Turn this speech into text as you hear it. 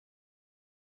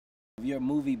If you're a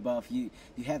movie buff, you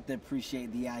have to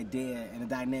appreciate the idea and the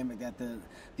dynamic that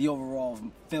the overall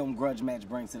film Grudge match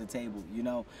brings to the table. You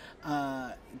know,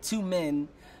 two men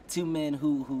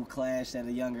who clashed at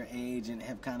a younger age and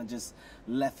have kind of just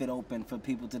left it open for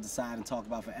people to decide and talk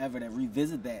about forever. That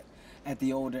revisit that at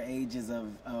the older ages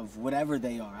of whatever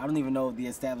they are. I don't even know the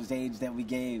established age that we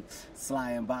gave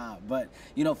Sly and Bob, but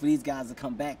you know, for these guys to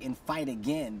come back and fight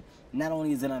again, not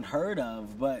only is it unheard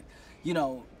of, but you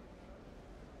know,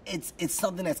 it's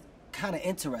something that's kind of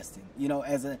interesting, you know,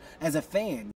 as a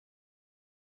fan.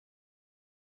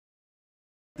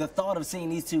 The thought of seeing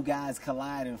these two guys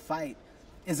collide and fight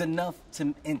is enough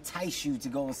to entice you to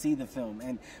go and see the film.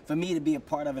 And for me to be a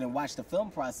part of it and watch the film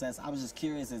process, I was just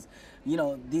curious as, you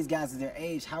know, these guys at their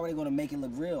age, how are they going to make it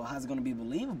look real? How's it going to be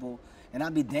believable? And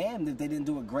I'd be damned if they didn't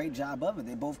do a great job of it.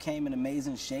 They both came in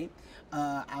amazing shape.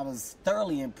 I was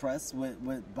thoroughly impressed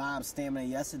with Bob's stamina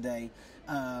yesterday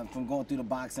from going through the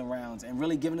boxing rounds and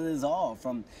really giving it his all,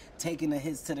 from taking the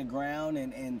hits to the ground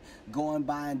and going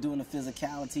by and doing the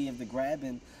physicality of the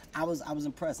grabbing. I was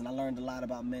impressed, and I learned a lot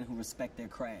about men who respect their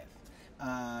craft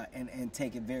and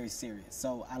take it very serious.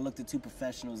 So I looked at two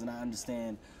professionals, and I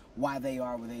understand why they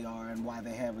are where they are and why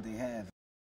they have what they have.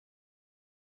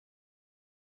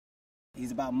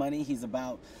 He's about money. He's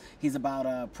about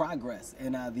progress,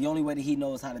 and the only way that he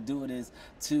knows how to do it is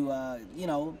to you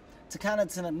know, to kind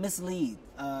of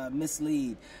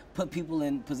mislead, put people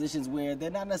in positions where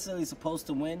they're not necessarily supposed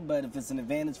to win, but if it's an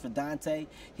advantage for Dante,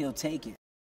 he'll take it.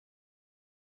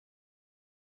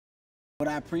 What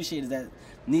I appreciate is that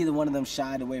neither one of them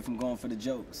shied away from going for the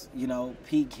jokes. You know,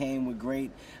 Pete came with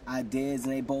great ideas,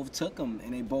 and they both took them,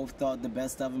 and they both thought the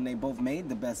best of them. They both made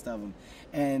the best of them.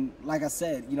 And like I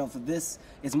said, you know, for this,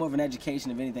 it's more of an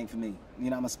education of anything for me. You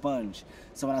know, I'm a sponge.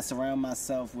 So when I surround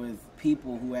myself with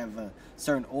people who have a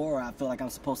certain aura, I feel like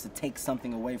I'm supposed to take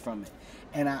something away from it.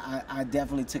 And I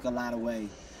definitely took a lot away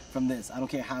from this. I don't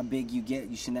care how big you get,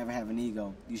 you should never have an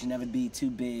ego. You should never be too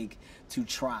big to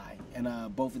try.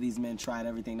 And both of these men tried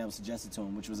everything that was suggested to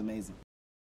them, which was amazing.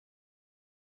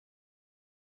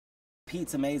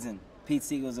 Pete's amazing. Pete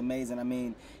Siegel's amazing. I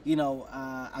mean, you know,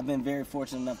 I've been very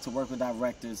fortunate enough to work with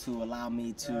directors who allow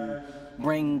me to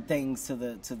bring things to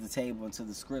the table and to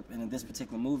the script. And in this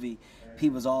particular movie,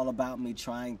 Pete was all about me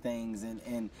trying things,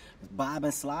 and Bob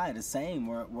and Sly the same.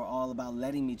 We're all about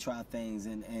letting me try things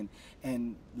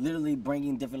and literally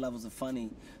bringing different levels of funny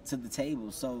to the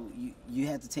table. So you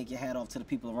have to take your hat off to the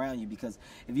people around you, because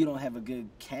if you don't have a good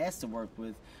cast to work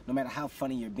with, no matter how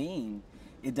funny you're being,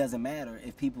 it doesn't matter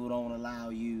if people don't allow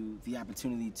you the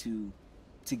opportunity to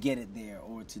get it there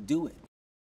or to do it.